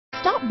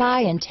Stop by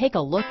and take a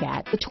look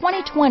at the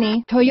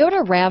 2020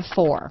 Toyota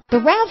RAV4. The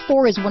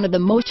RAV4 is one of the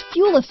most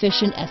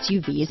fuel-efficient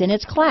SUVs in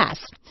its class.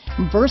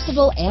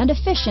 Versatile and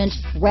efficient,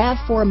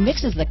 RAV4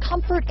 mixes the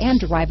comfort and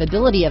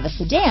drivability of a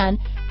sedan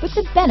with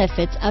the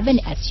benefits of an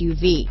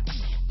SUV.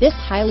 This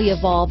highly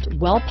evolved,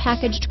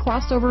 well-packaged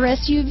crossover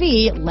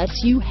SUV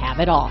lets you have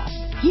it all.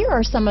 Here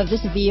are some of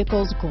this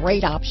vehicle's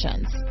great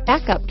options: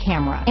 backup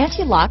camera,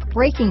 anti-lock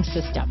braking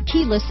system,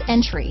 keyless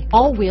entry,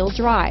 all-wheel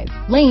drive,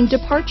 lane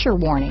departure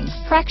warning,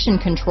 traction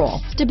control,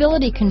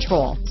 stability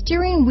control,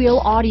 steering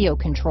wheel audio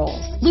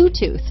controls,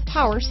 Bluetooth,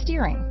 power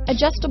steering,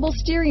 adjustable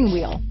steering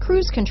wheel,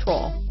 cruise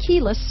control,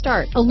 keyless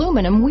start,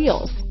 aluminum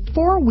wheels,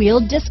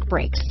 four-wheel disc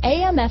brakes,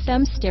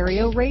 AM/FM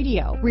stereo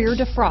radio, rear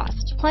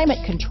defrost,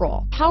 climate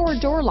control, power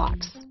door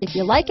locks. If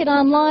you like it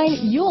online,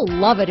 you'll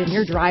love it in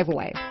your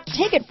driveway.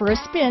 Take it for a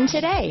spin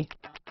today.